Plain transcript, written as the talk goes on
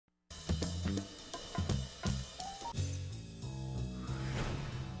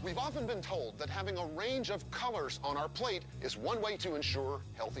We've often been told that having a range of colors on our plate is one way to ensure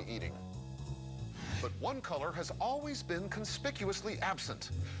healthy eating. But one color has always been conspicuously absent,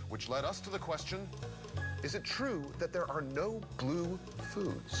 which led us to the question, is it true that there are no blue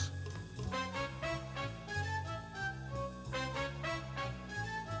foods?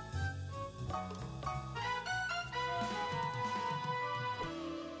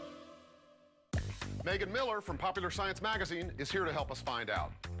 Megan Miller from Popular Science Magazine is here to help us find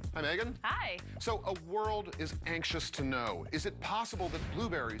out. Hi, Megan. Hi. So a world is anxious to know, is it possible that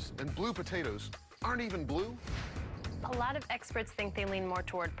blueberries and blue potatoes aren't even blue? A lot of experts think they lean more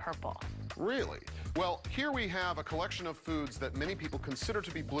toward purple. Really? Well, here we have a collection of foods that many people consider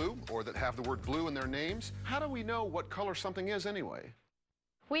to be blue or that have the word blue in their names. How do we know what color something is anyway?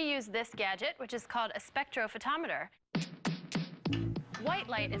 We use this gadget, which is called a spectrophotometer. White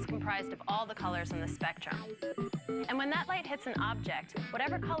light is comprised of all the colors in the spectrum. And when that light hits an object,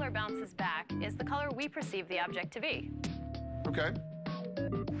 whatever color bounces back is the color we perceive the object to be. Okay.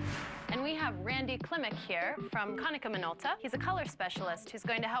 And we have Randy Klimek here from Konica Minolta. He's a color specialist who's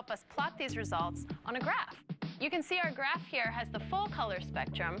going to help us plot these results on a graph. You can see our graph here has the full color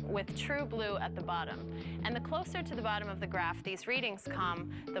spectrum with true blue at the bottom. And the closer to the bottom of the graph these readings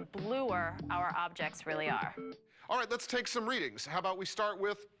come, the bluer our objects really are. All right, let's take some readings. How about we start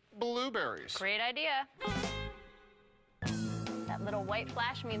with blueberries? Great idea. That little white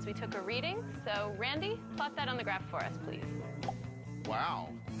flash means we took a reading. So, Randy, plot that on the graph for us, please. Wow,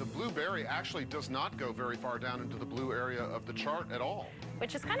 the blueberry actually does not go very far down into the blue area of the chart at all.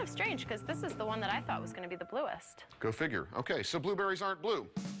 Which is kind of strange, because this is the one that I thought was going to be the bluest. Go figure. Okay, so blueberries aren't blue.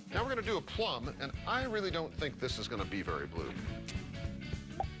 Now we're going to do a plum, and I really don't think this is going to be very blue.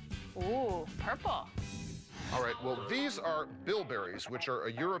 Ooh, purple. All right, well, these are bilberries, which are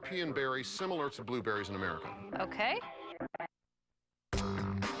a European berry similar to blueberries in America. Okay.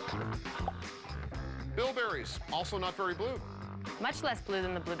 Bilberries, also not very blue. Much less blue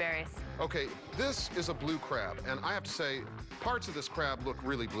than the blueberries. Okay, this is a blue crab, and I have to say, parts of this crab look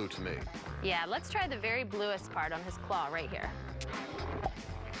really blue to me. Yeah, let's try the very bluest part on his claw right here.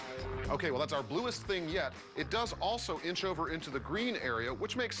 Okay, well, that's our bluest thing yet. It does also inch over into the green area,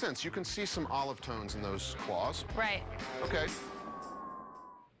 which makes sense. You can see some olive tones in those claws. Right. Okay.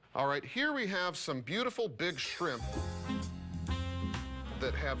 All right, here we have some beautiful big shrimp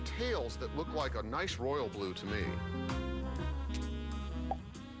that have tails that look like a nice royal blue to me.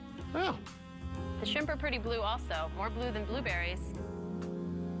 Oh. The shrimp are pretty blue also, more blue than blueberries.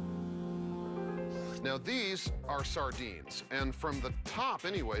 Now these are sardines, and from the top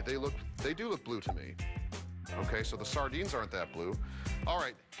anyway, they do look blue to me. Okay, so the sardines aren't that blue. All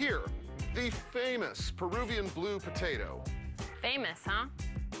right, here, the famous Peruvian blue potato. Famous, huh?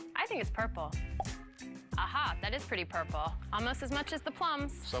 I think it's purple. Aha, that is pretty purple. Almost as much as the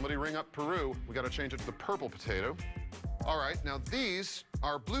plums. Somebody ring up Peru. We got to change it to the purple potato. All right, now these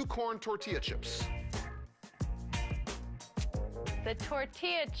are blue corn tortilla chips. The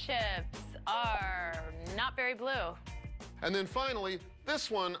tortilla chips are not very blue. And then finally,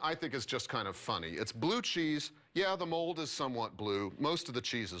 this one I think is just kind of funny. It's blue cheese. Yeah, the mold is somewhat blue. Most of the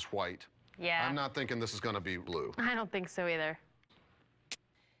cheese is white. Yeah. I'm not thinking this is going to be blue. I don't think so either.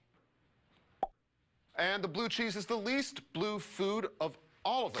 And the blue cheese is the least blue food of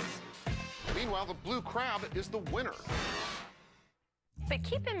all of them. Meanwhile, the blue crab is the winner. But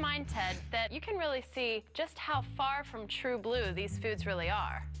keep in mind, Ted, that you can really see just how far from true blue these foods really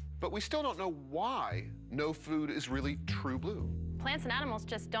are. But we still don't know why no food is really true blue. Plants and animals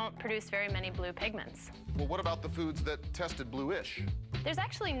just don't produce very many blue pigments. Well, what about the foods that tested bluish? There's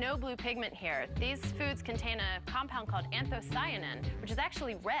actually no blue pigment here. These foods contain a compound called anthocyanin, which is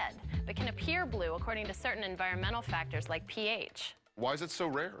actually red, but can appear blue according to certain environmental factors like pH. Why is it so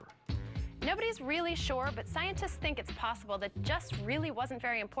rare? Nobody's really sure, but scientists think it's possible that just really wasn't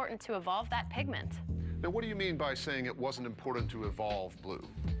very important to evolve that pigment. Now, what do you mean by saying it wasn't important to evolve blue?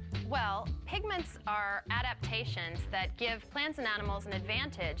 Well, pigments are adaptations that give plants and animals an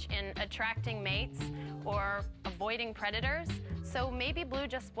advantage in attracting mates or avoiding predators. So maybe blue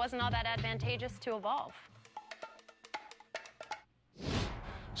just wasn't all that advantageous to evolve.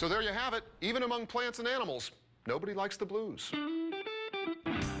 So there you have it. Even among plants and animals, nobody likes the blues.